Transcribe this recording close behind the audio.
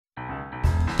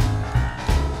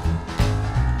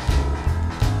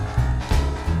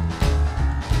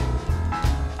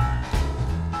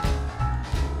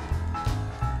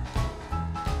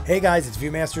Hey guys, it's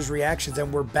ViewMasters Reactions,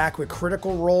 and we're back with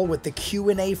Critical Role with the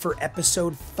Q&A for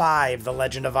Episode 5, The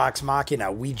Legend of Vox Machina.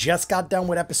 We just got done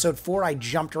with Episode 4. I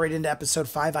jumped right into Episode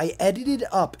 5. I edited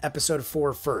up Episode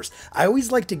 4 first. I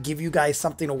always like to give you guys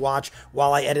something to watch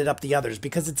while I edit up the others,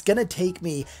 because it's going to take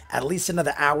me at least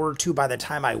another hour or two by the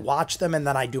time I watch them, and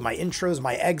then I do my intros,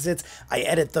 my exits, I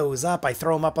edit those up, I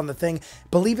throw them up on the thing.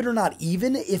 Believe it or not,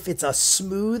 even if it's a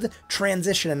smooth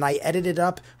transition and I edit it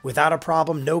up without a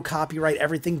problem, no copyright,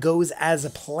 everything goes as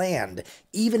planned,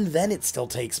 even then it still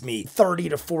takes me 30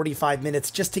 to 45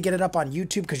 minutes just to get it up on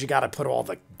YouTube, because you got to put all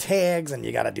the tags and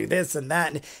you got to do this and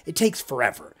that, and it takes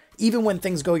forever. Even when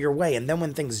things go your way, and then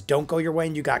when things don't go your way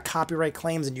and you got copyright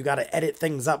claims and you got to edit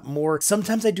things up more.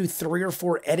 Sometimes I do 3 or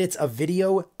 4 edits a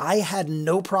video. I had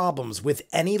no problems with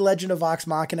any Legend of Vox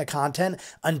Machina content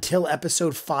until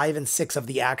episode 5 and 6 of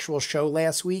the actual show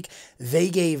last week. They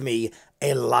gave me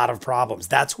a lot of problems.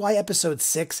 That's why episode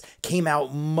 6 came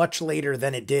out much later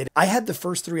than it did. I had the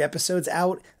first 3 episodes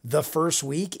out the first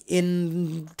week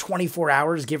in 24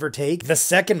 hours, give or take. The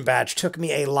second batch took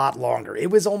me a lot longer. It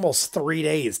was almost 3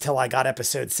 days till I got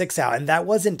episode 6 out, and that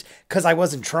wasn't because I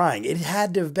wasn't trying. It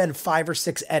had to have been 5 or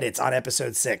 6 edits on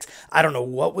episode 6. I don't know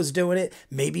what was doing it.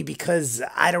 Maybe because,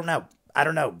 I don't know.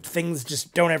 Things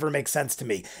just don't ever make sense to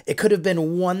me. It could have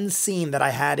been one scene that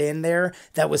I had in there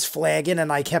that was flagging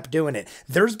and I kept doing it.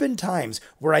 There's been times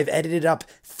where I've edited up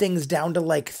things down to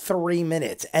like 3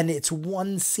 minutes and it's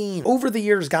one scene. Over the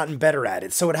years, gotten better at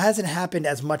it, so it hasn't happened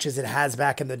as much as it has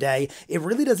back in the day. It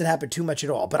really doesn't happen too much at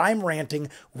all, but I'm ranting.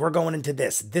 We're going into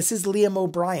this. This is Liam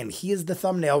O'Brien. He is the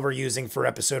thumbnail we're using for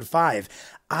episode 5.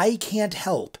 I can't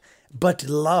help but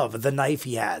love the knife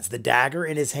he has, the dagger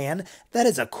in his hand. That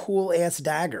is a cool ass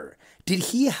dagger. Did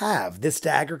he have this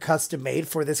dagger custom made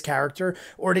for this character,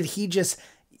 or did he just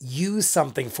use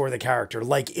something for the character?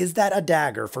 Like, is that a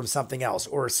dagger from something else,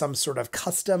 or some sort of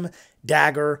custom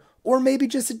dagger, or maybe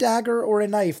just a dagger or a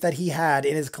knife that he had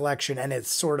in his collection and it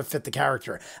sort of fit the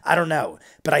character? I don't know,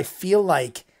 but I feel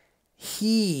like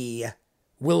he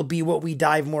will be what we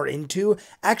dive more into.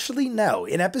 Actually, no.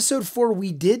 In episode 4,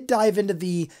 we did dive into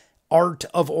the art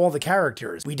of all the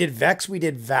characters. We did Vex, we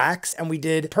did Vax, and we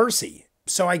did Percy.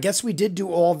 So I guess we did do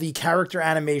all the character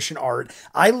animation art.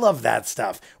 I love that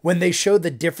stuff. When they show the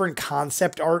different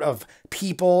concept art of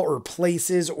people or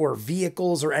places or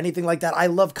vehicles or anything like that. I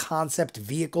love concept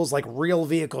vehicles, like real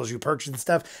vehicles you purchase and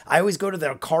stuff. I always go to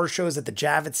the car shows at the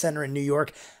Javits Center in New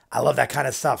York. I love that kind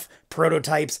of stuff.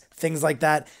 Prototypes, things like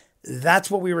that. That's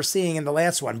what we were seeing in the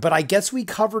last one, but I guess we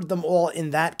covered them all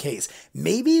in that case.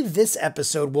 Maybe this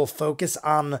episode will focus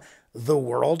on the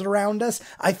world around us.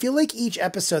 I feel like each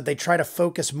episode they try to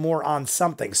focus more on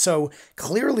something. So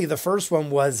clearly the first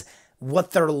one was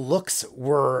what their looks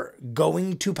were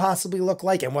going to possibly look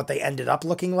like and what they ended up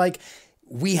looking like.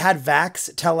 We had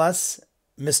Vax tell us,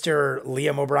 Mr.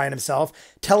 Liam O'Brien himself,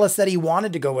 tell us that he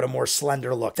wanted to go with a more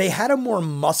slender look. They had a more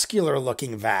muscular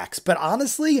looking Vax, but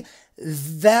honestly,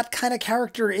 that kind of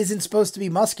character isn't supposed to be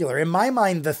muscular. In my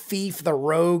mind, the thief, the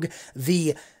rogue,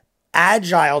 the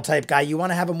agile type guy, you want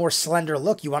to have a more slender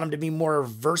look. You want him to be more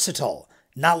versatile,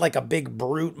 not like a big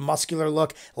brute muscular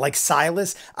look like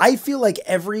Silas. I feel like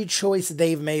every choice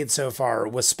they've made so far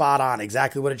was spot on,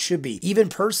 exactly what it should be. Even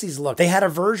Percy's look. They had a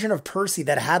version of Percy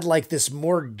that had like this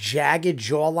more jagged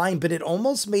jawline, but it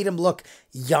almost made him look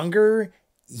younger,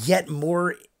 yet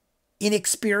more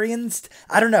inexperienced.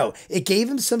 I don't know. It gave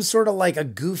him some sort of like a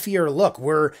goofier look,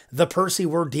 where the Percy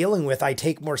we're dealing with I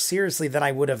take more seriously than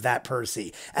I would have that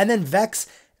Percy. And then Vex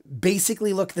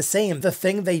basically looked the same. The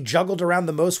thing they juggled around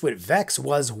the most with Vex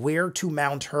was where to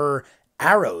mount her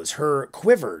arrows, her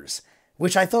quivers,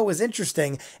 which I thought was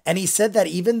interesting. And he said that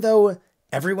even though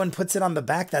everyone puts it on the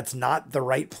back, that's not the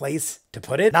right place to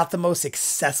put it. Not the most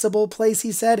accessible place,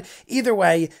 he said. Either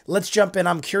way, let's jump in.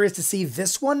 I'm curious to see.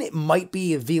 This one might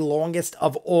be the longest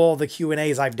of all the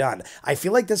Q&As I've done. I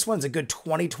feel like this one's a good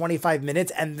 20-25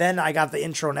 minutes, and then I got the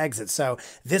intro and exit. So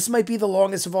this might be the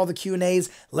longest of all the Q&As.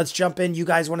 Let's jump in. You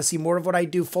guys want to see more of what I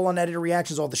do, full unedited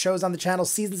reactions, all the shows on the channel,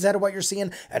 seasons ahead of what you're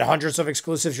seeing, and hundreds of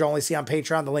exclusives you'll only see on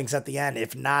Patreon. The link's at the end.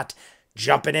 If not,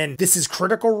 jumping in. This is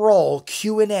Critical Role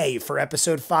Q&A for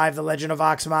episode 5, The Legend of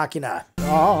Vox Machina.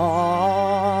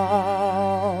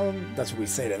 That's what we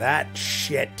say to that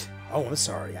shit. Oh, I'm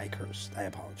sorry. I cursed. I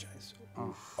apologize.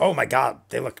 Oh my God.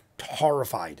 They look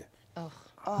horrified.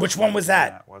 Which one was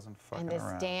that? That wasn't fucking And this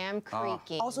around. damn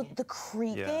creaking. Also, the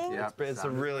creaking. Yeah, it's a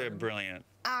really brilliant.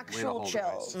 Actual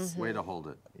chills. Way to hold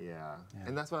it. Yeah.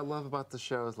 And that's what I love about the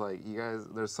show is like you guys.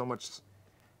 There's so much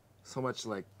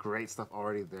like great stuff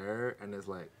already there, and it's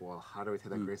like, well, how do we take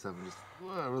that great stuff and just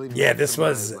really? Yeah, this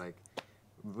was like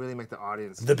really make the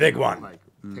audience The big one. like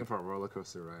take for a roller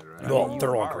coaster ride, right? Well, You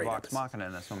they're all are great Vox episodes. Machina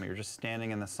in this moment. You're just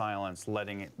standing in the silence,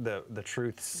 letting the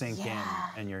truth sink in,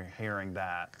 and you're hearing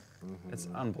that. It's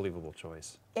an unbelievable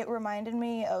choice. It reminded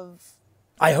me of.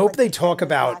 I hope like, they the talk end of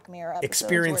about Black Mirror episodes where it's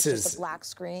experiences. just a black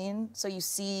screen, so you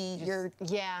see your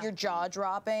Yeah. jaw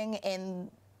dropping in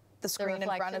the screen in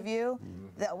front of reflection. you.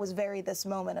 That was very this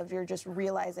moment of you're just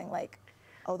realizing like,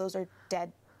 oh, those are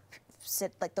dead.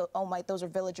 Those are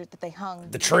villagers that they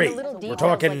hung. The tree. little We're details,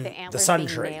 talking like the the antlers sun being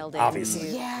tree, nailed in, obviously.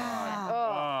 too.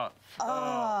 Yeah.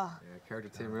 Yeah, character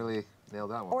team really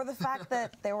nailed that one. Or the fact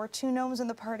that there were 2 gnomes in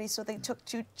the party, so they took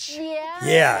 2.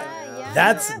 Yeah,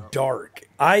 that's dark.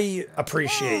 I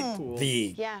appreciate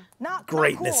the Not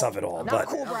greatness cool. of it all, Not but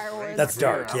cool, Briarwood. that's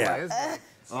dark. I'm Yeah. like,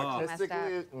 it's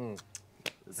artistically,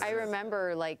 I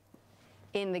remember, like,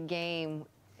 in the game,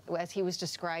 as he was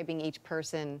describing each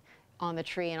person on the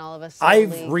tree, and all of us.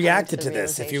 I've reacted to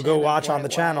this. If you go watch on the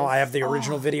channel, I have the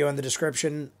original video in the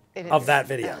description of that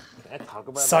video. Can I talk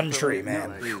about Sun that for a Tree,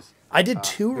 minute? man. Like, I did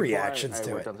 2 before reactions I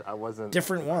to worked it. on- I wasn't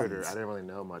Different a critter. ones. I didn't really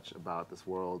know much about this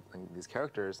world and these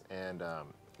characters, and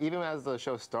even as the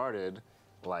show started,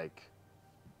 like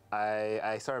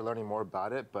I started learning more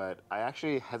about it. But I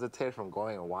actually hesitated from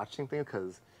going and watching things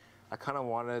because I kind of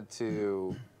wanted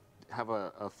to have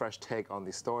a fresh take on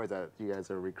these stories that you guys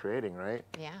are recreating, right?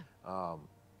 Yeah.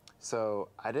 So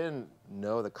I didn't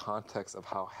know the context of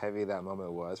how heavy that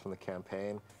moment was from the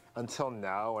campaign until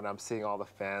now when I'm seeing all the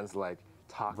fans like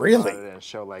talk Really? about it and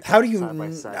show like How do you-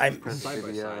 side-by-side I'm- comparison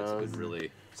videos. Is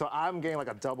really. So I'm getting like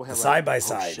a double hit.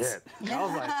 Side-by-sides. Like, oh, shit. I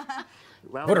was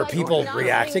like, What are Like, people honestly,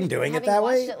 reacting, doing it having that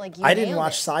way? watched it, like, you I didn't nailed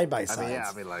watch it. side by I sides. mean, yeah,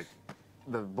 I mean, like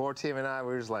the board team and I, we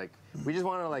were just like, we just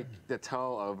wanted like to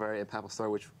tell a very impactful story,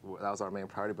 which that was our main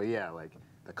priority. But yeah, like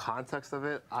the context of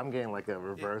it, I'm getting like a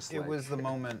reverse. It like, was the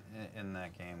moment in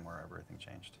that game where everything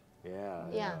changed. Yeah.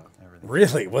 Yeah. Everything.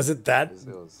 Really? Was it that It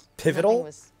was pivotal? Nothing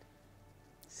was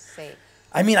safe.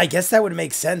 I mean, I guess that would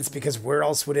make sense because where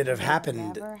else would it have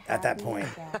happened Never at that had point?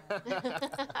 me again.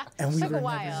 And we Took were a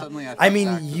while. Suddenly I thought mean,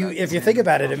 back to you that if you same think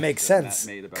about it, it comment makes that sense.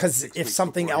 Matt made about Because 6 if weeks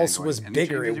something beforehand else going, was "Any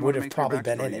bigger, changes it you would wanna have make to your probably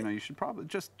been backstory?" in You know, it. you should probably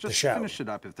just show. finish it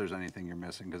up if there's anything you're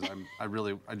missing, because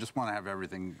I just want to have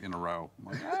everything in a row.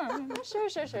 I'm like, Sure.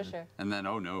 and then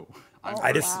oh no,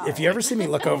 I just, if you ever see me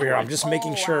look over here, I'm just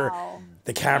making sure wow.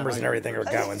 the cameras and everything are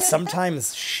going.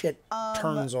 Sometimes shit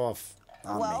turns off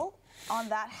on me. Well, on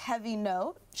that heavy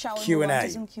note, shall we Q&A. move on to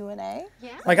some Q&A? Yeah.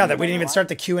 My God, that we didn't even start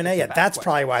the Q&A yet. That's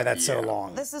probably why that's so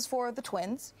long. This is for the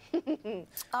twins. This For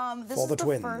is the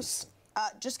twins. first.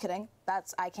 Just kidding.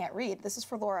 I can't read. This is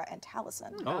for Laura and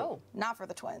Taliesin. Oh. Not for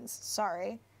the twins.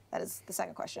 Sorry. That is the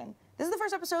second question. This is the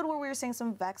first episode where we were seeing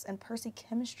some Vex and Percy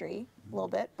chemistry a little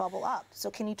bit bubble up.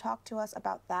 So can you talk to us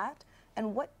about that?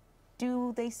 And what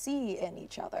do they see in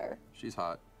each other? she's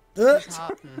hot.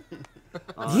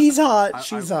 He's hot.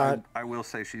 She's hot. I will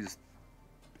say she's,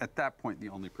 at that point, the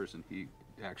only person he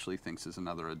actually thinks is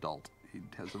another adult. He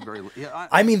has a very. Yeah,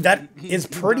 I mean, that is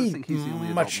does pretty think he's the only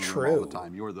adult much in the room all true. the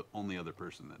time. You're the only other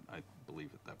person that I believe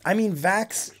at that point. I mean,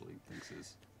 Vax, actually thinks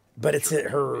is. but it's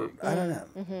her. I don't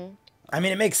know. I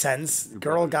mean, it makes sense.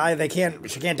 Girl, guy,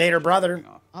 she can't date her brother.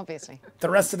 Obviously. The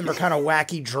rest of them are kind of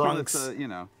wacky Well, drunks. it's, you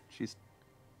know,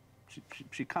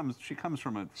 she comes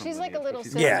from a. She's like a lineage, but little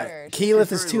she's sister. Yeah, She's Keyleth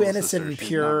very is too little innocent sister. and She's not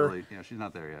pure. really- yeah, she's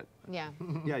not there yet. Yeah.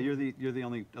 Yeah, you're the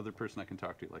only other person I can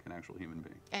talk to like an actual human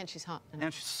being. And she's hot.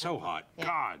 And she's so hot. Yeah.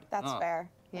 God. That's fair.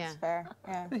 That's Yeah. fair.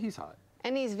 Yeah. He's hot.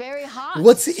 And he's very hot.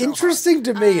 What's interesting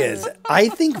to me is I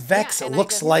think Vex and I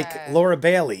looks just, like Laura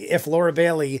Bailey. If Laura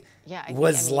Bailey Yeah,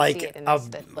 was you like see it in a this,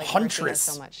 that, like, Percy has huntress,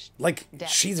 so much like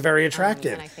depth. she's very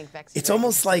attractive. And I think Vex is It's very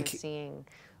almost interested in like seeing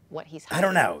what he's I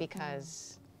don't know.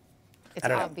 because it's I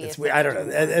don't know. obvious. It's that weird. I don't know.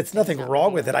 there's It's nothing not wrong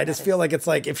really with it. I just feel like it's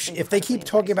like if they keep incredibly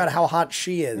talking about how hot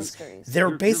she is, Mysteries. they're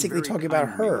You're basically very talking about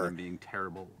kind her. and being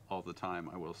terrible all the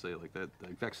time. I will say like that.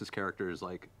 Like Vex's character is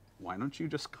like, why don't you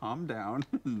just calm down?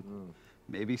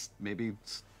 maybe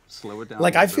slow it down.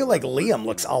 Like a I little feel bit, like but, Liam you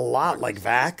looks know, a lot like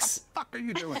Vax. What the fuck are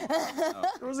you doing?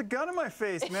 There was a gun in my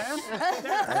face, man.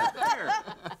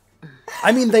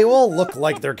 I mean, they all look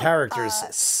like their characters,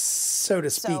 so to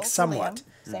So, speak, for somewhat.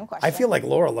 Liam, same question. I feel like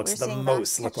Laura looks We're the seeing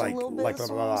most Vax look catching like a little bit like of blah,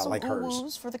 some- blah, blah, some like hers.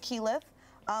 ooh-woos for the Keyleth.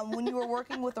 When you were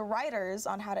working with the writers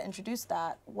on how to introduce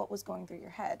that, what was going through your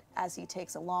head as he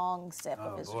takes a long sip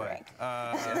of his drink?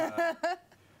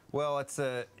 Well,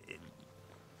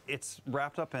 it's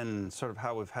wrapped up in sort of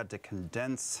how we've had to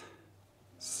condense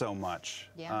so much.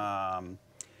 Yeah.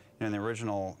 In the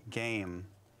original game,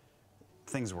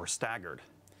 things were staggered.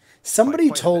 Somebody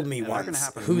quite a told bit, me and they're gonna once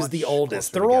happen who's much the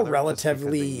oldest. closer They're all together just because they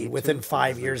relatively need within to,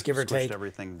 5 because years, they've give or squished take.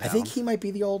 everything I think down. he might be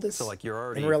the oldest. So like you're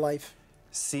already in real life.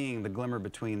 seeing the glimmer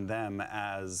between them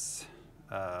as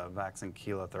Vax and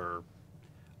Keyleth are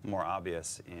more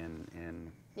obvious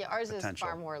in Yeah, ours potential.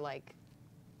 is far more like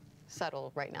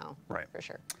subtle right now. Right. For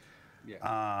sure.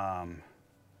 Yeah.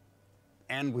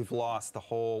 And we've lost the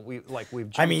whole. We've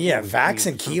I mean, yeah, Vax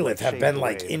and sort of, Keyleth have shaved been away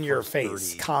like the in your first face,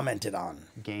 30 commented on.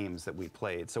 games that we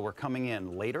played. So we're coming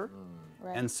in later.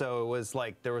 Right. And so it was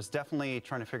like there was definitely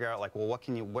trying to figure out like, well,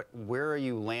 where are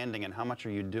you landing and how much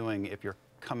are you doing if you're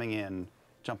coming in,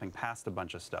 jumping past a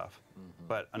bunch of stuff,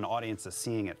 but an audience is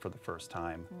seeing it for the first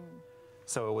time.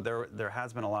 So there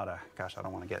has been a lot of, gosh, I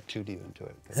don't want to get too deep into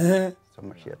it, 'cause so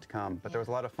much yet to come. But there was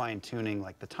a lot of fine tuning,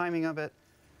 like the timing of it,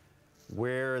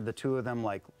 where the two of them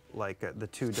like the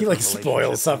two. He different like spoils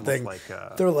relationships, something. almost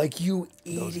like, They're like, you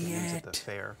those games at the idiot.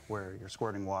 fair where you're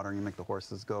squirting water and you make the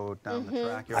horses go down the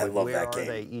track. You're I like, love where that are game.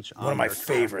 they each on One of my their track?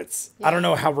 favorites. I don't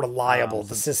know how reliable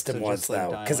the So- system so was just, like,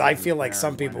 though, because dialogue I and feel like fair some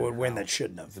and people when would and win how that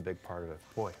shouldn't is a have. big part of it.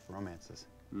 Boy, romances.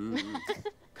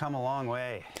 Come a long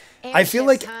way. I feel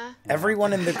like Airships, huh?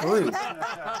 everyone in the group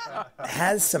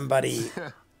has somebody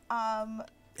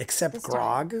except This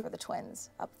Grog. time for the twins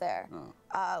up there.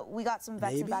 We got some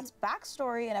Vex and Maybe? Vax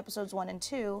backstory in episodes 1 and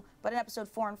 2, but in episode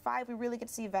 4 and 5, we really get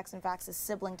to see Vex and Vax's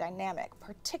sibling dynamic,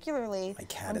 particularly My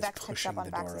cat when is Vex picks pushing up on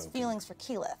the door Vax's open. feelings for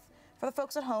Keyleth. For the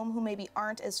folks at home who maybe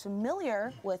aren't as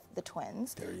familiar with the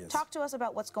twins, There he is. talk to us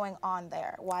about what's going on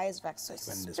there. Why is Vex so went in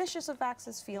this- suspicious of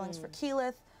Vax's feelings for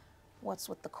Keyleth? What's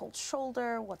with the cold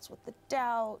shoulder? What's with the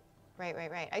doubt?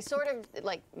 Right. I sort of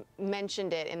like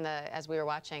mentioned it in the as we were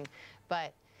watching,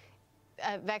 but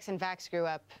Vex and Vax grew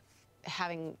up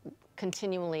having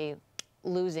continually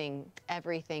losing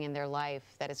everything in their life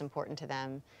that is important to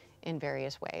them in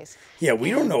various ways. Yeah,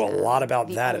 we don't know a lot about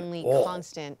that The only at all.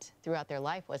 constant throughout their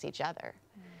life was each other.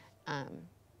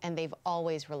 And they've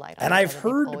always relied on And each I've other. They've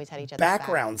heard always had each other's back.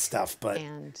 background stuff, but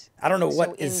And I don't know what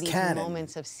so is in these canon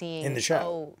moments of seeing in the show.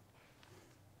 oh,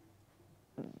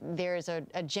 there's a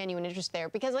genuine interest there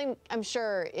because I'm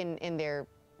sure in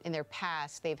their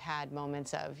past they've had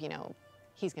moments of, you know,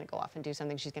 he's going to go off and do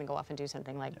something, she's going to go off and do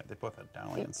something, like Yeah, they both had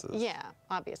dalliances. yeah,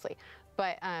 obviously,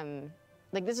 but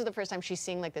like this is the first time she's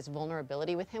seeing like this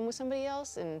vulnerability with him with somebody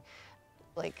else, and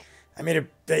like I mean,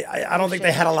 I don't think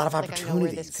they had a lot of opportunities. Like I know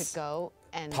where this could go,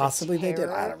 and the Possibly they did.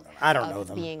 I don't terror know of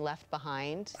them. being left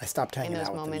behind. I stopped in hanging those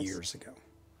out with them moments years ago.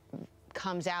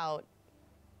 comes out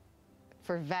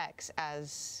for Vex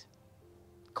as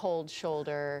cold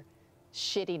shoulder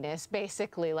shittiness,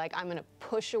 basically. Like, I'm gonna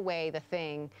push away the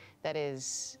thing that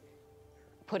is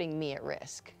putting me at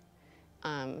risk.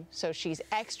 So she's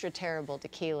extra terrible to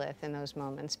Keyleth in those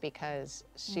moments because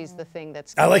she's the thing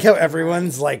that's. I like how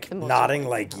everyone's like the most nodding,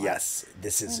 important like, part. yes,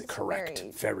 this is It's a correct.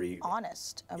 Very.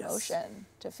 honest emotion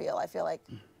to feel. I feel like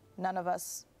none of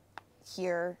us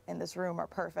here in this room are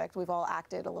perfect. We've all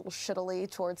acted a little shittily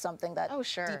towards something that Oh,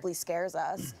 sure. deeply scares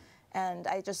us. And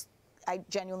I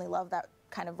genuinely love that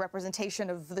kind of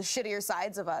representation of the shittier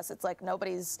sides of us. It's like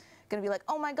nobody's gonna be like,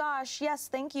 oh my gosh, yes,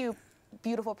 thank you,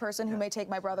 beautiful person who may take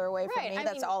my brother away from me. I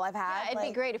That's mean, all I've had. Yeah, it'd be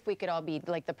Like, great if we could all be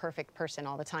like the perfect person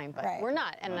all the time, but Right. we're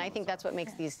not. And I think that's what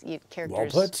makes these Well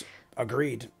characters put.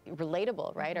 Agreed.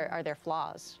 relatable, right? Are their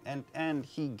flaws? And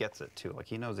he gets it too. Like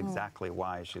he knows exactly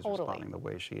why she's Totally. responding the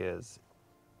way she is.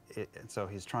 And so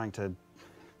he's trying to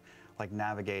like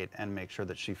navigate and make sure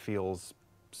that she feels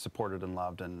supported and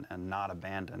loved and not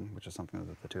abandoned, which is something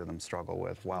that the two of them struggle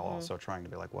with, while also trying to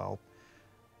be like, well,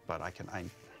 but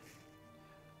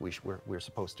we're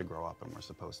supposed to grow up and we're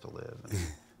supposed to live. And,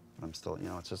 but I'm still, you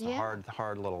know, it's just a Yeah.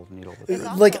 hard little needle. To It's thread.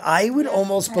 also- Like I would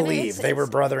almost I mean, believe they were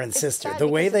brother and It's sister. sad The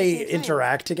way because at the they same time,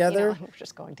 interact together. You know, we're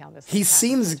just going down this. He path.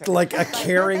 seems That's right. like a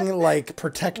caring, like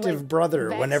protective Like, brother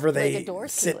Vex, whenever like, they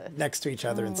adores sit Keyleth. next to each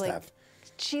other and Like, stuff.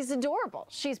 she's adorable.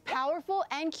 She's powerful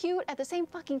and cute at the same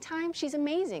fucking time. She's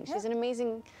amazing. She's an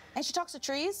amazing. and she talks to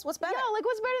trees. What's better? Yeah, like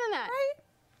what's better than that? Right?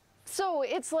 So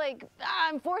it's like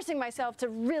I'm forcing myself to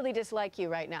really dislike you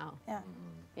right now. Yeah.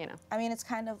 You know. I mean, it's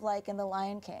kind of like in The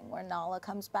Lion King, where Nala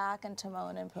comes back and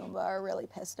Timon and Pumbaa are really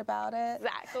pissed about it.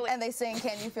 Exactly. And they sing,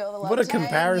 "Can you feel the love?" What a tonight?"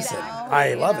 comparison. You know? I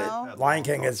You love know? it. Lion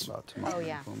King is About Timon and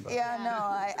yeah. Pumbaa. Yeah, no,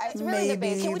 I really the maybe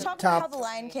base. Can we talk top about how The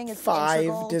Lion King is 5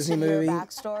 integral Disney to your movie.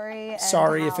 backstory? And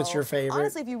Sorry if it's how- your favorite.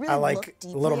 Honestly, if you really I look like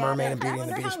deeply Little at Mermaid it, and Beauty I and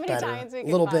the wonder how Beast many better. times we A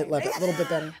can little bit, find. a little bit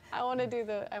better. I want to do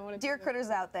the. Dear critters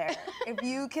out there, if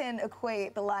you can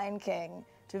equate The Lion King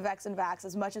to Vex and Vax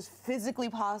as much as physically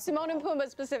possible, Timon and Pumbaa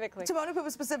specifically. Timon and Pumbaa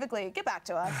specifically, get back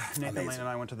to us. Nathan Lane and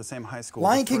I went to the same high school.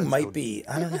 Lion We're King friends, might so- be.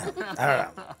 I don't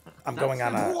know. I'm going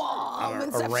on a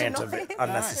Inception rant of noise.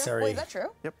 unnecessary. Wait, is that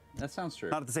true? Yep. That sounds true.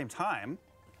 Not at the same time,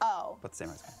 Oh, but the same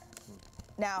high school.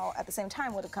 now at the same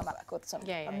time would have come back with some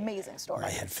Yeah. amazing stories. My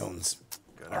headphones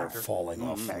are falling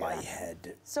off my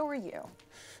head. So are you.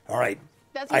 All right.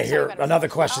 That's what I you're hear talking about. another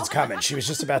question's coming. She was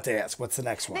just about to ask. What's the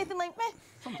next one? Nathan, like, meh,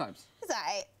 Sometimes. it's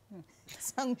alright.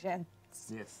 Sungjin.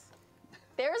 Yes.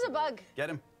 There's a bug. Get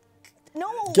him. No,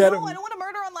 Get no, him. I don't want to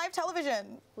murder on live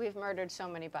television. We've murdered so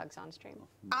many bugs on stream.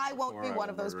 I won't be Or I one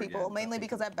of will those murder people, again. mainly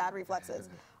because I have bad reflexes.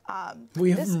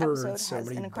 We have This murdered episode so has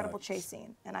many an incredible bugs. chase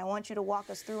scene, and I want you to walk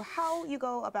us through how you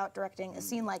go about directing a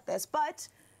scene like this. But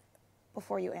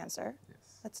before you answer,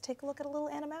 let's take a look at a little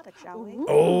animatic, shall we?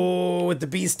 Oh, with the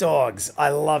beast dogs. I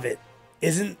love it.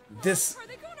 Isn't this... Are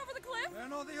they going over the cliff? They're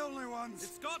not the only ones.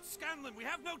 It's Scott Scanlon. We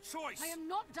have no choice. I am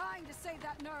not dying to say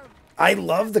that, no. I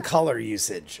love the color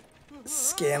usage.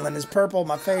 Scanlan is purple,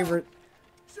 my favorite.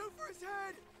 Shoot for his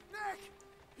head. Nick.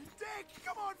 Dick.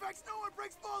 Come on, Vex. No one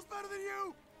breaks balls better than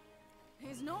you.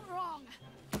 He's not wrong.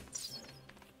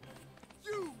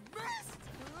 You missed.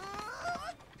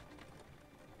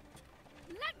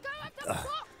 Let go of the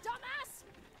rock,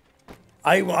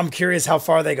 dumbass! I'm curious how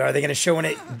far they go. Are they going to show when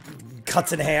it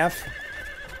cuts in half?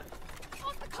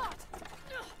 Off the cart!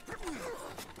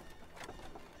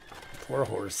 Poor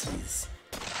horses.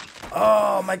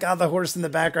 Oh my god, the horse in the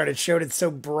background. It showed it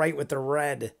so bright with the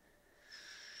red.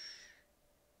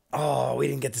 Oh, we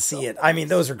didn't get to see it. I mean,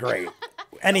 those are great.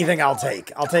 Anything I'll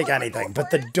take. I'll take anything.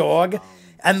 But the dog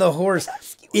and the horse.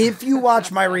 If you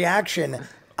watch my reaction,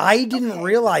 I didn't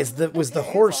realize that was the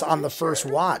horse on the first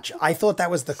watch. I thought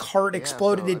that was the cart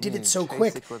exploded. It did it so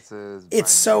quick.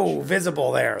 It's so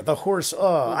visible there. The horse,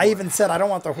 I even said I don't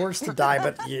want the horse to die,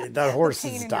 but the horse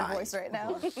Pain is in your dying. voice right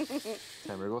now.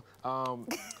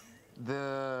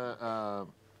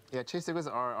 Yeah, chase sequences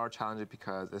are challenging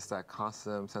because it's that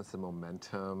constant sense of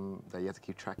momentum that you have to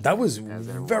keep track of. That was as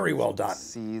everyone very well done.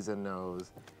 Sees and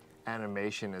knows.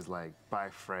 Animation is like by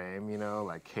frame, you know,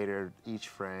 like catered each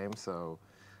frame. So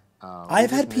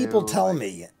I've had people tell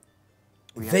me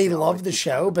we have they to love always the keep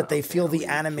show, track but about, they okay, feel are we the keeping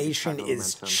animation track of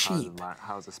is momentum? cheap.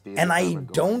 How's the speed of And the I camera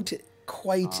don't going?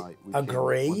 quite What they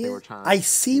agree. were trying I to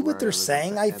see what where they're it was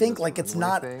saying. the I think endless like it's runway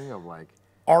not thing of, like,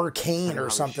 arcane or holy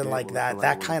something shit, like we're that, like,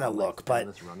 that we're kind of like look, on but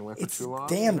this runway for it's too long,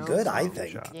 damn you know? good, So- I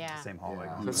think. Yeah. Same hallway.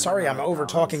 Yeah. Sorry, I'm over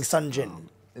talking Sunjin.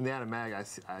 In the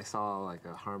animatic, I saw like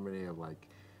a harmony of like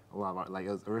a lot of like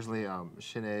it was originally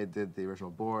Shanae did the original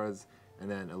boards, and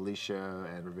then Alicia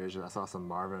and revision. I saw some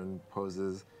Marvin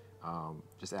poses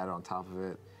just added on top of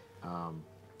it.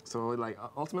 So like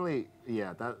ultimately,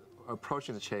 yeah, that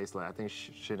approaching the chase, like I think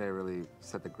Shanae really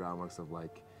set the groundworks of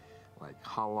like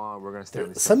how long we're gonna stay. On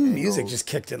these Some different music angles just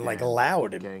kicked in like and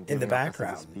loud getting in the us up to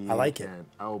background. speed. I like it. And,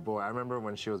 oh boy, I remember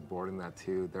when she was boarding that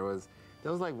too. There was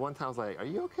like one time I was like, "Are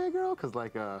you okay, girl?" Because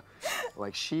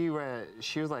like she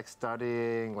was like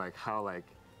studying like how like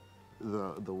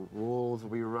the wolves will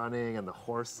be running and the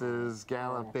horses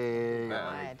galloping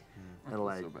and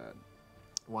like so bad.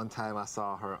 one time I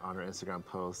saw her on her Instagram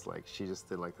post, like she just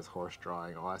did like this horse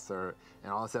drawing. All I said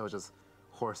was just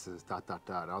horses, ...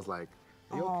 And I was like,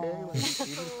 are you okay? Like, you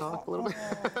need to talk a little bit.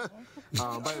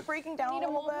 But Breaking down a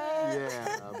little bit.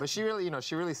 yeah, but she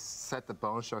really set the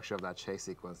bone structure of that chase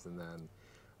sequence, and then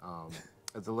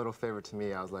as a little favor to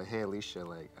me, I was like, hey Alicia,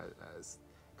 like,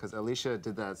 because Alicia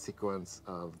did that sequence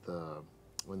of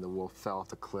when the wolf fell off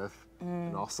the cliff,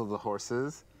 and also the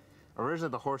horses.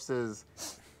 Originally, the horses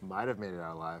might have made it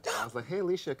out alive. I was like, hey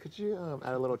Alicia, could you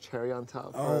add a little cherry on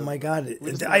top? Oh my god,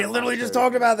 We just I did a literally lot just of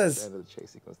talked about cherries this. at the end of the chase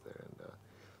sequence there, and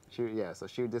so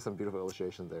she did some beautiful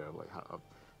illustrations there of like how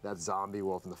that zombie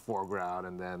wolf in the foreground,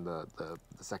 and then the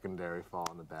secondary fall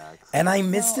in the back. So And I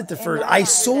missed it the and first. that I was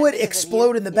saw it sensitive.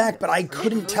 explode in the back, but I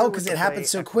couldn't tell because it happened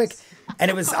so quick. And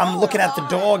I'm looking at the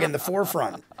dog in the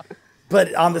forefront.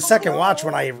 But on the second watch,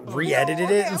 when I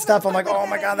re-edited it and stuff, I'm like, oh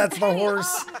my god, that's the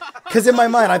horse. Because in my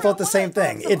mind, I thought the same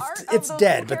thing. It's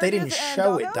dead, but they didn't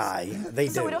show it die. They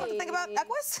So we did. don't have to think about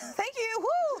Equus? Thank you.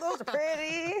 Woo, those are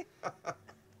pretty.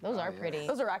 Those are pretty.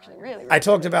 Those are actually really, really I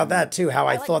talked about that too, how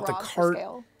I like thought the Rob for cart,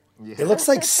 scale. it looks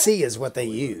like C is what they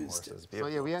used. So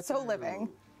yeah, we had So to, living.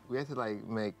 We had to like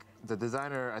make the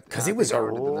designer. 'Cause it was a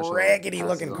raggedy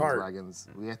looking cart. Wagons.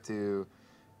 We had to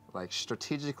like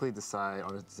strategically decide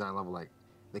on a design level, like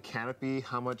the canopy,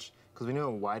 how much, because we knew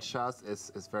in wide shots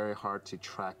it's very hard to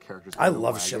track characters. I in the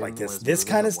love shit like wagon, this. whereas This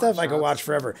within kind the of stuff wide I could shots- watch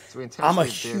forever. so we I'm a intentionally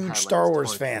did huge have, like, Star this Wars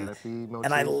torn fan, canopy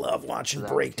and I motif, love watching so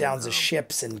that we can, breakdowns of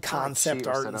ships and like, concept shoot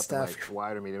or art set and up in, stuff. like,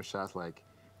 wide or medium shots, like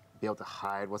be able to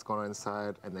hide what's going on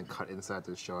inside, and then cut inside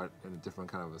to show it in a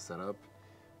different kind of a setup.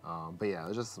 But yeah,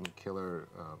 there's just some killer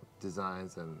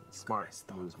designs and smart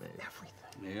moves made.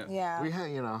 Yeah. Yeah. We had,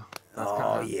 that's Oh,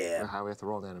 kind of yeah. how we have to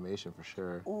roll the animation for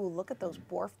sure. Ooh, look at those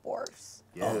borfs.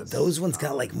 Oh, those ones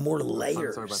got like more Fun story about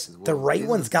layers. these The wolves. right These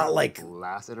one's is got the like,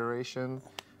 last iteration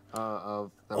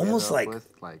of that Almost we ended like-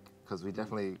 up with, because we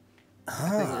definitely. I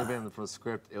think even from the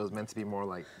script, it was meant to be more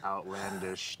like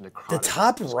outlandish, necrotic. The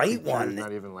top right creatures, one-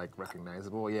 not even like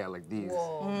recognizable. Yeah, like these.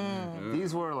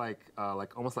 These were like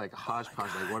almost like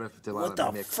hodgepodge. Like what if Delilah What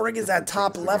the mixed frig is that different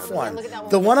top things left together? one? look at that one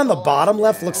The with one the on the skull. bottom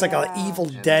left looks like an Yeah. Evil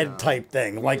And, Dead type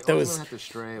thing, we like only those have to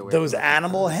stray away those from the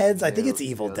animal characters. heads. I think They it's would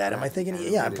Evil feel Dead. Am I that thinking? and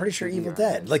Yeah, I'm really pretty sure creepy Evil or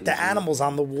Dead. Like the CG. animals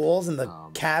on the walls in the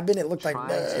cabin. It looked like. Trying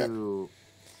bleh. to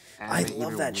I animate love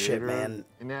even that shit, weirder man.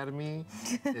 Anatomy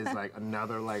is like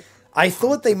another like. I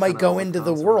thought they to might kind of go into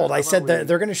the overcome. So world. how I said about that we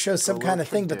they're going to show some go kind with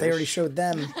of thing, but they already tradish, showed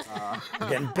them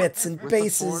getting bits and with the 4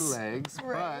 bases. legs,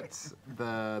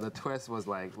 but the twist was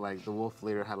like the wolf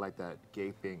leader had like that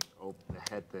gaping open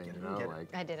head thing, you know, like.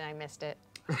 I did. I missed it.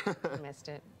 I missed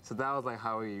it. So that was like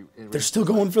how we. They're still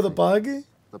going for the bug.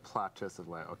 The plot twist of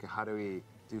like, okay, how do we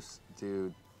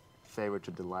do favor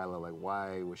to Delilah? Like,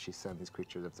 why would she send these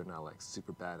creatures if they're not like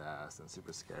super badass and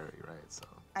super scary, right? So.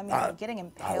 I mean, getting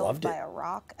impaled loved by it. a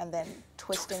rock and then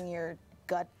twisting your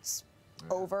guts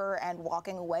over and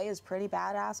walking away is pretty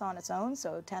badass on its own.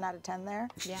 So 10 out of 10 there.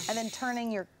 Yeah. And then turning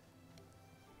your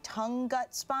tongue,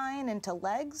 gut, spine into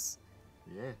legs,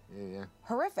 Yeah.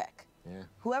 horrific. Yeah.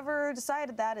 Whoever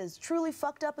decided that is truly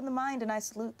fucked up in the mind, and I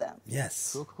salute them.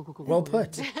 Yes. Cool. Well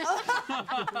put. Thank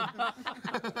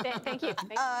you.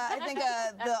 I think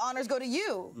the honors go to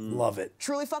you. Love it.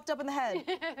 Truly fucked up in the head.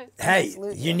 Hey,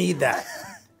 Salute you you. need that.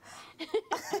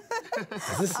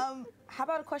 How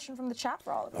about a question from the chat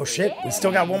for all of you? Oh shit, we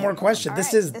still got one more question. All This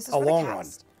right, is a for the long one.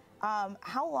 cast.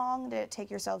 How long did it take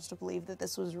yourselves to believe that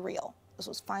this was real? This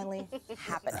was finally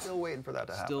happening. Still waiting for that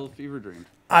to happen. Still fever dream.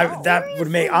 That would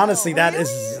make, honestly, that is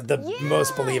Really? the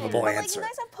most believable But, like, answer. you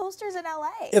guys have posters in LA.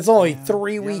 It's only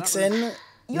 3 weeks that was- in,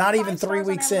 You not have even 5 3 stars on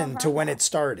weeks Amazon in to Prime when now. it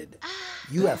started.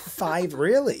 You have 5,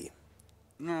 really?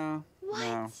 No.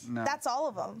 No. That's all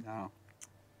of them. No.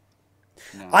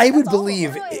 I would That's all of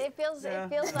believe No, it, it feels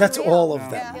that's unreal. all of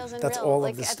It them. feels That's unreal. all of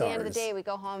like, the at the end of the stars. day, we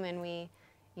go home and we,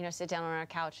 sit down on our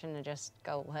couch and just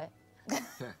go, what?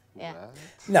 Yeah.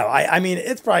 No, I mean,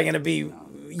 it's probably going to be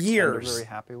I'm years, very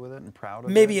happy with it and proud of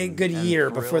it. maybe a good and year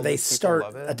thrilled before they that people start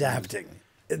love it. adapting.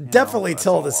 You know, Definitely that's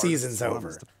till all the artists season's want, over.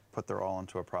 is to put their all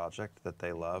into a project that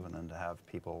they love and then to have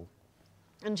people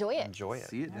Enjoy it. enjoy it.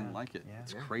 See it and like it. Yeah.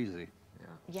 It's crazy.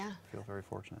 Yeah. I feel very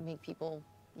fortunate. Make people,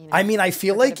 I mean, I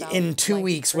feel forget like about, in 2 like,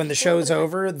 weeks when the ridicule. show's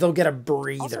over, they'll get a Also,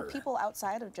 breather. people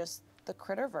outside of just the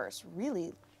Critterverse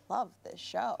really love this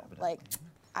show. Like,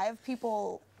 I have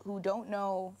people who don't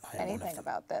know anything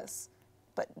about this,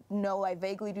 but know I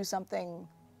vaguely do something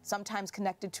sometimes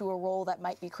connected to a role that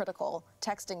might be critical,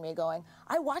 texting me going,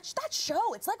 I watched that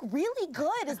show. It's like really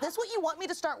good. Is this what you want me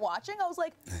to start watching? I was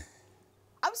like,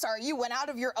 I'm sorry, you went out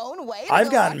of your own way to I've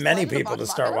go gotten watch many Legend of people to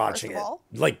Vox start Machina, watching first it, of all.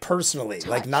 like personally,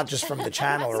 like not just from the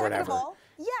channel or Second of whatever. all,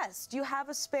 yes, do you have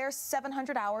a spare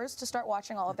 700 hours to start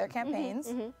watching all of their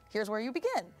campaigns? Here's where you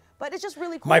begin. But it's just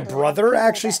really cool. My to have brother people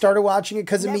actually that started watching it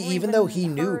because of me, never even though even he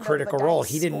knew heard of Critical the Role.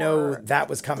 dice He didn't know or that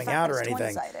was the coming fact out that or it's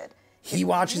anything. 20-sided. He It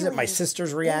watches it. My really sister's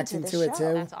into reacting this to it show.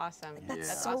 too. That's awesome.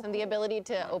 That's so awesome. The ability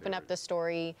to open up the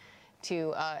story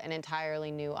to an entirely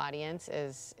new audience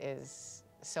is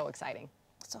so exciting.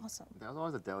 It's awesome. That was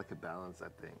always a delicate balance, I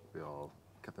think, we all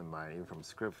kept in mind, even from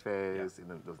script phase,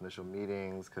 even those initial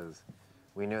meetings, because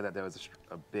we knew that there was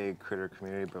a big critter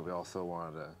community, but we also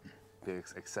wanted to be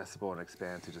accessible and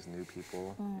expand to just new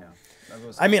people. Yeah. That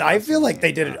was I mean, I feel like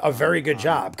they did fascinating, a very good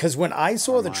job because when I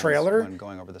saw our the minds trailer, when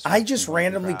going over the I script just and going through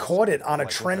randomly drafts, caught it on a like,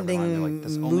 looked at everyone and trending like,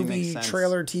 this only makes movie sense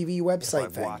trailer TV if website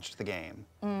I've thing. watched the game.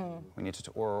 We need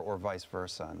to, or vice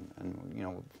versa. And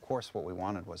of course, what we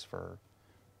wanted was for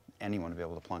anyone to be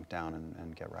able to plunk down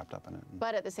and get wrapped up in it.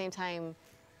 But at the same time,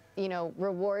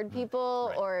 reward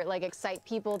people or like excite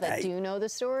people that Right. do know the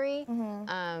story.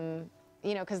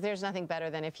 Because there's nothing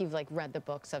better than if you've like read the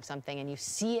books of something and you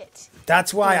see it.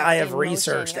 That's why in- I have in motion.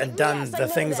 researched You're and like, done "Yes, I the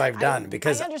know things that. I've done I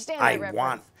because understand I that reference."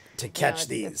 want to catch it's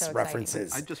these so exciting.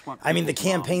 references. I just want I mean, the people's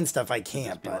moms campaign stuff I to can't,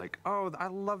 just be but like, oh, I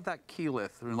love that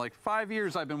Keyleth. And like 5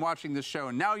 years I've been watching this show,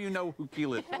 and now you know who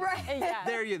Keyleth is. Right. Yeah.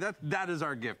 There you. That is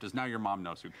our gift. Is now your mom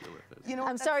knows who Keyleth is. You know,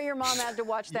 I'm sorry your mom had to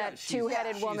watch that she's-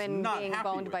 two-headed she's woman not being happy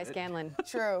boned with by it. Scanlan.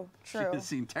 True, She true. has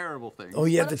seen terrible things. oh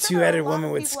yeah, But the I'm sure there are a two-headed lot woman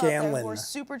of with people out there who Scanlan. are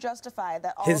super justified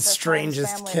that all His of their strangest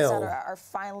friends, family, kill. et cetera, are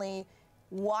finally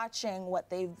watching what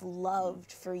they've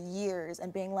loved for years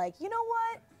and being like, you know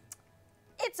what?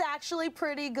 It's actually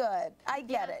pretty good. I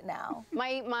get it now.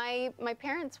 My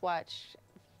parents watch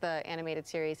the animated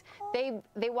series. They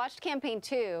watched campaign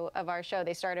 2 of our show.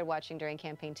 They started watching during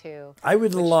campaign 2. I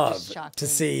would which love just shocked to me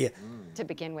see. to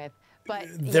begin with.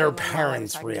 But their my mom was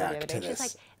parents talking to her the other react day. to She's this.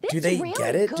 like, Do "This they is really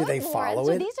get it? Do good, they Lauren. follow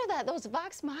so it? These are those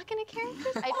Vox Machina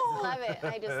characters. I just love it.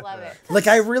 I just love it. Like,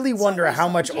 I really wonder how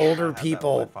much I older had that with my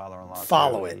people father-in-law, too.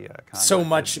 follow He, it contacted so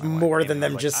much my wife, more Amy, than and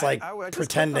them was just I like just clicked on a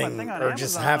pretending thing on or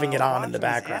just Amazon having it when I was on in the watching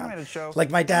this background. animated show, Like,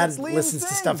 my and dad it's Liam's listens to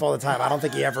thing. stuff all the time. I don't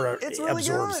think he ever It's really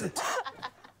absorbs good. it.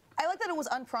 I like that it was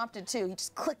unprompted too. He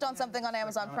just clicked on something on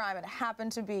Amazon Prime and it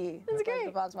happened to be like, great.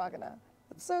 the Vox Machina.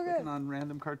 It's so good. Clicking on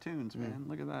random cartoons, man.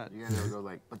 Look at that. You guys ever go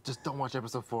like, but just don't watch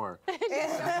episode 4.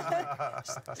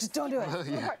 Just don't do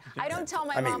it. I don't tell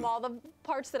my mean- mom all the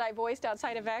parts that I voiced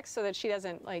outside of X so that she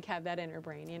doesn't like have that in her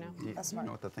brain, you know? That's You smart.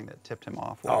 know what the thing that tipped him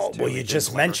off was? Oh, too? well, He you didn't, just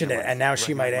like, mentioned it, recognize- and now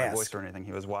she might recognize my ask. voice or anything.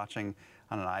 He was watching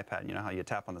on an iPad. You know how you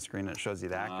tap on the screen and it shows you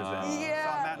the actors in. He Yeah.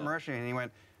 saw Matt and Marisha and he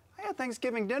went, I had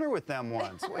Thanksgiving dinner with them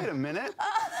once. Wait a minute.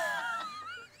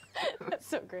 That's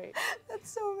so great. That's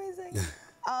so amazing.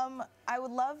 I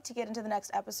would love to get into the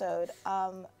next episode.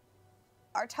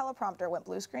 Our teleprompter went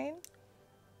blue screen.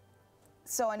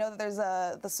 So I know that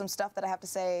there's some stuff that I have to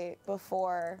say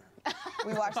before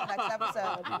we watch the next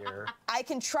episode. I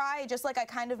can try, just like I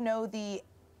kind of know the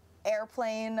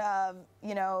airplane,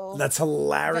 you know. That's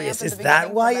hilarious. vamp Is at the that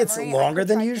beginning why from it's memory. I longer could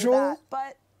than try to do usual? that,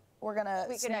 but we're gonna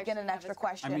We could sneak in actually an have extra this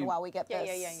question I mean- while we get Yeah,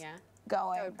 this yeah.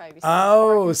 going. That would probably be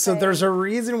Oh, you so say, there's a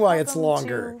reason why it's Welcome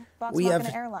longer. to Vox We Machina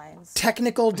have Airlines.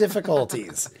 technical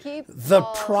difficulties. Keep The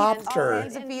all hands prompter.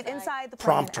 Hands and feet inside the plane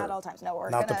Prompter. at all times. No,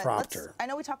 we're Not the gonna, prompter. I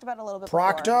know we talked about it a little bit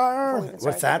Proctor? before we even What's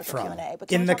started that with the from? Q&A, but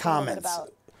can In we the talk a little bit comments.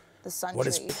 about the Sun What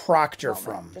is Tree Proctor moment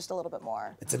from? Just a little bit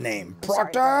more. It's a name.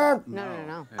 Sorry to bring it Proctor? up.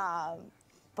 No.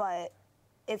 But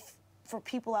if for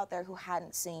people out there who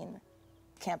hadn't seen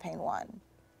Campaign 1,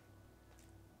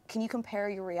 can you compare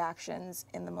your reactions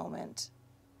in the moment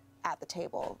at the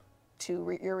table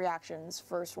to your reactions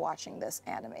first watching this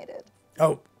animated?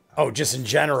 Oh, just in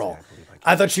general.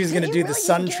 I thought she was going to you do the really?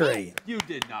 sun You did tree. You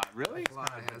did not, really?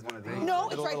 No,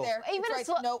 it's right there. Even it's a right,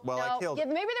 slow. nope. Well, I no, killed- yeah,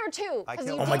 maybe there were two. I 'cause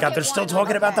killed- you Oh my did God, get they're still one.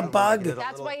 talking about the Okay. bug.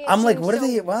 That's why it I'm like, seems what are so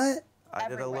they, what? I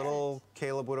did a Everywhere. little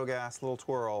Caleb Widowgas, little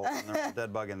twirl, and there's a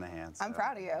dead bug in the hand. I'm so.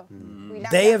 proud of you. We-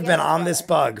 They have yeah, been yeah, on this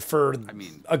bug for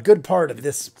mean, a good part of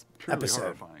this Truly episode.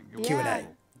 horrifying. Q&A. Yeah.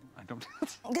 I don't.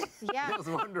 Yeah. That was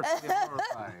wonderfully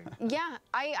horrifying. Yeah,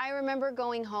 I remember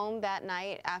going home that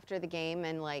night after the game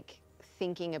and like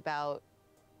thinking about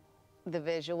the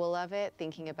visual of it,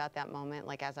 thinking about that moment,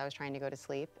 like as I was trying to go to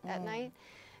sleep at night,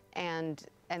 and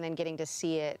then getting to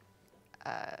see it,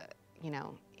 you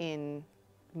know, in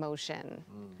motion,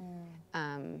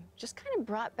 just kind of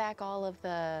brought back all of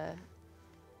the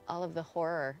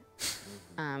horror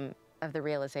of the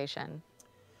realization.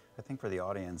 I think for the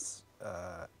audience,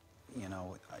 you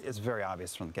know, it's very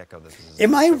obvious from the get-go this is.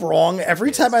 Am I wrong?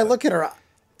 Every time I but look at her,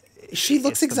 she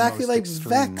looks it's the exactly most like extreme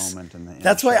Vex. moment in the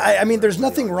That's why, show I mean, where there's the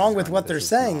nothing audience wrong is with going, what they're "This is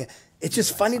saying. not It's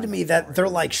just what I funny to signed me up that for." they're I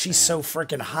like, she's so understand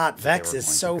freaking hot. that Vex they were is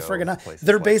going so to go freaking hot. places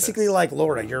They're like basically this, like,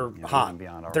 Laura, you're you know, hot. even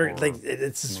beyond our They're horror like,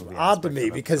 it's movie odd to aspect me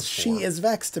of because episode she 4. is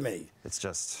Vex to me. It's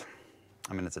just,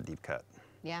 I mean, it's a deep cut.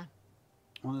 Yeah.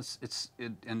 Well,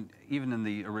 and even in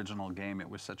the original game, it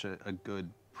was such a good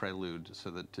prelude,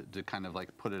 so that to kind of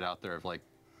like put it out there of like,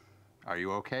 are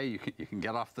you okay? You can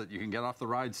get off the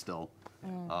ride still.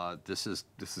 This is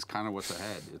kind of what's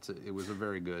ahead. It was a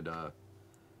very good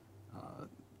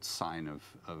sign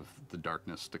of the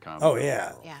darkness to come. Oh,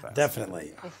 yeah, Yeah.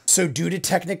 definitely. So due to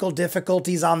technical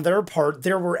difficulties on their part,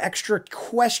 there were extra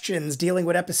questions dealing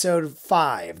with episode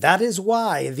 5. That is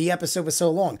why the episode was so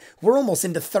long. We're almost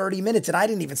into 30 minutes and I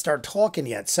didn't even start talking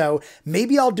yet. So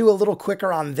maybe I'll do a little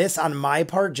quicker on this on my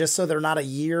part, just so they're not a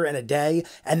year and a day,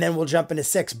 and then we'll jump into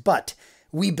 6. But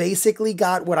we basically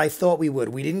got what I thought we would.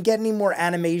 We didn't get any more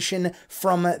animation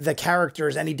from the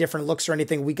characters, any different looks or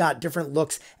anything. We got different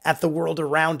looks at the world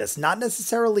around us. Not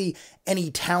necessarily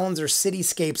any towns or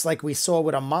cityscapes like we saw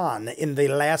with Amon in the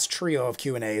last trio of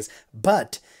Q&As,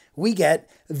 but we get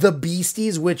the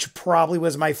Beasties, which probably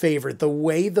was my favorite. The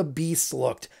way the beasts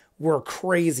looked were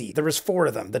crazy. There was 4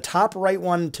 of them. The top right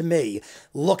one to me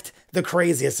looked the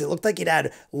craziest. It looked like it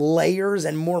had layers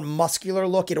and more muscular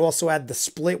look. It also had the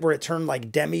split where it turned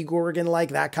like Demigorgon, like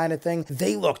that kind of thing.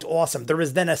 They looked awesome. There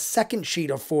was then a second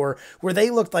sheet of 4 where they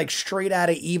looked like straight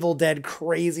out of Evil Dead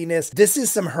craziness. This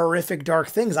is some horrific dark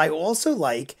things. I also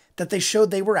like that they showed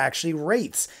they were actually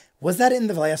wraiths. Was that in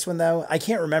the last one, though? I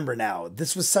can't remember now.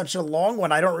 This was such a long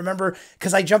one. I don't remember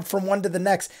because I jumped from one to the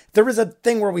next. There was a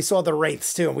thing where we saw the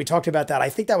wraiths, too, and we talked about that. I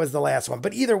think that was the last one.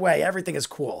 But either way, everything is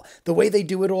cool. The way they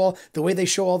do it all, the way they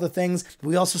show all the things.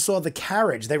 We also saw the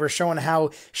carriage. They were showing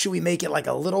how should we make it like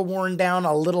a little worn down,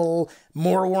 a little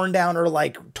more worn down, or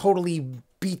like totally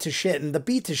beat to shit. And the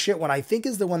beat to shit one, I think,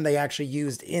 is the one they actually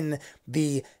used in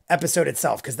the episode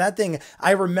itself. Because that thing,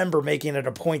 I remember making it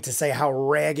a point to say how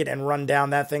ragged and run down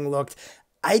that thing looked.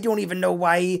 I don't even know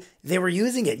why they were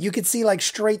using it. You could see like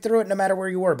straight through it no matter where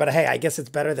you were. But hey, I guess it's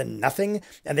better than nothing.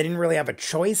 And they didn't really have a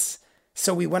choice.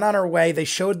 So we went on our way. They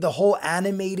showed the whole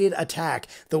animated attack,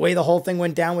 the way the whole thing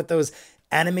went down with those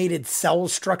animated cell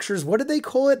structures. What did they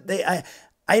call it?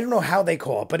 I don't know how they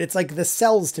call it, but it's like the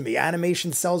cells to me,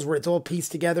 animation cells where it's all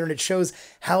pieced together and it shows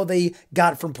how they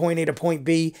got from point A to point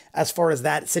B as far as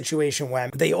that situation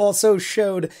went. They also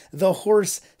showed the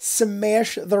horse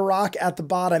smash the rock at the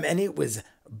bottom and it was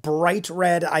bright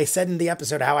red. I said in the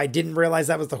episode how I didn't realize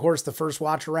that was the horse the first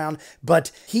watch around,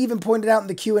 but he even pointed out in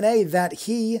the Q&A that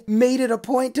he made it a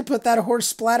point to put that horse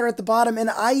splatter at the bottom, and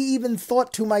I even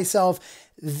thought to myself,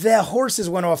 the horses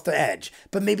went off the edge,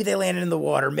 but maybe they landed in the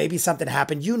water, maybe something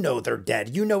happened. You know they're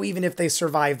dead. You know even if they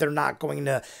survive, they're not going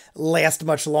to last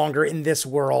much longer in this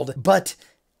world, but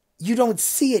you don't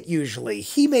see it usually.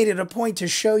 He made it a point to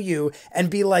show you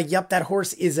and be like, yep, that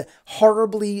horse is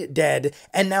horribly dead.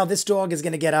 And now this dog is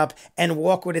going to get up and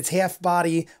walk with its half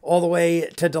body all the way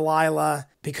to Delilah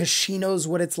because she knows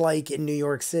what it's like in New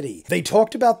York City. They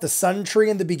talked about the sun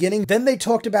tree in the beginning. Then they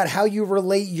talked about how you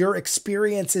relate your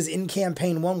experiences in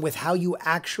campaign 1 with how you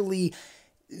actually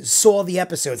saw the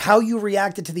episodes, how you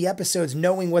reacted to the episodes,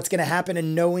 knowing what's going to happen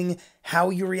and knowing how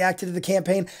you reacted to the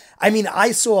campaign. I mean,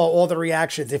 I saw all the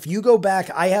reactions. If you go back,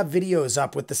 I have videos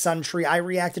up with the sun tree. I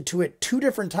reacted to it 2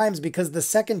 different times because the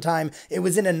second time it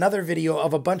was in another video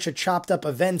of a bunch of chopped up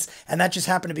events and that just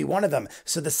happened to be one of them.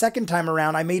 So the second time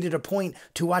around, I made it a point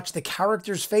to watch the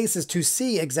characters' faces to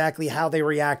see exactly how they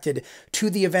reacted to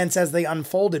the events as they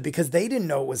unfolded because they didn't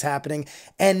know what was happening.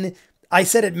 And I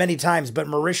said it many times, but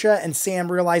Marisha and Sam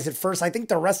realized it first. I think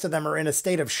the rest of them are in a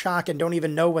state of shock and don't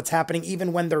even know what's happening,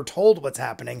 even when they're told what's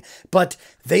happening. But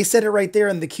they said it right there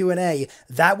in the Q&A.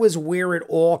 That was where it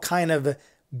all kind of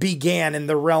began in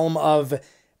the realm of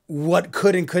what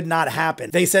could and could not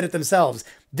happen. They said it themselves.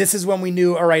 This is when we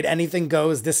knew, all right, anything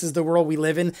goes. This is the world we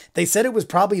live in. They said it was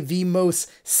probably the most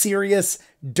serious,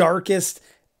 darkest,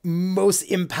 most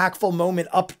impactful moment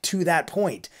up to that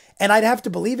point. And I'd have to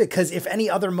believe it because if any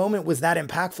other moment was that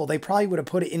impactful, they probably would have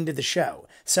put it into the show.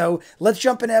 So let's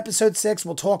jump into episode 6.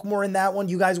 We'll talk more in that one.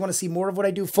 You guys want to see more of what I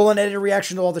do? Full unedited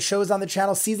reaction to all the shows on the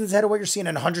channel, seasons ahead of what you're seeing,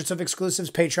 and hundreds of exclusives.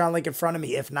 Patreon link in front of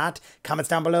me. If not, comments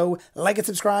down below, like and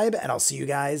subscribe, and I'll see you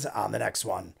guys on the next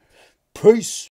one. Peace.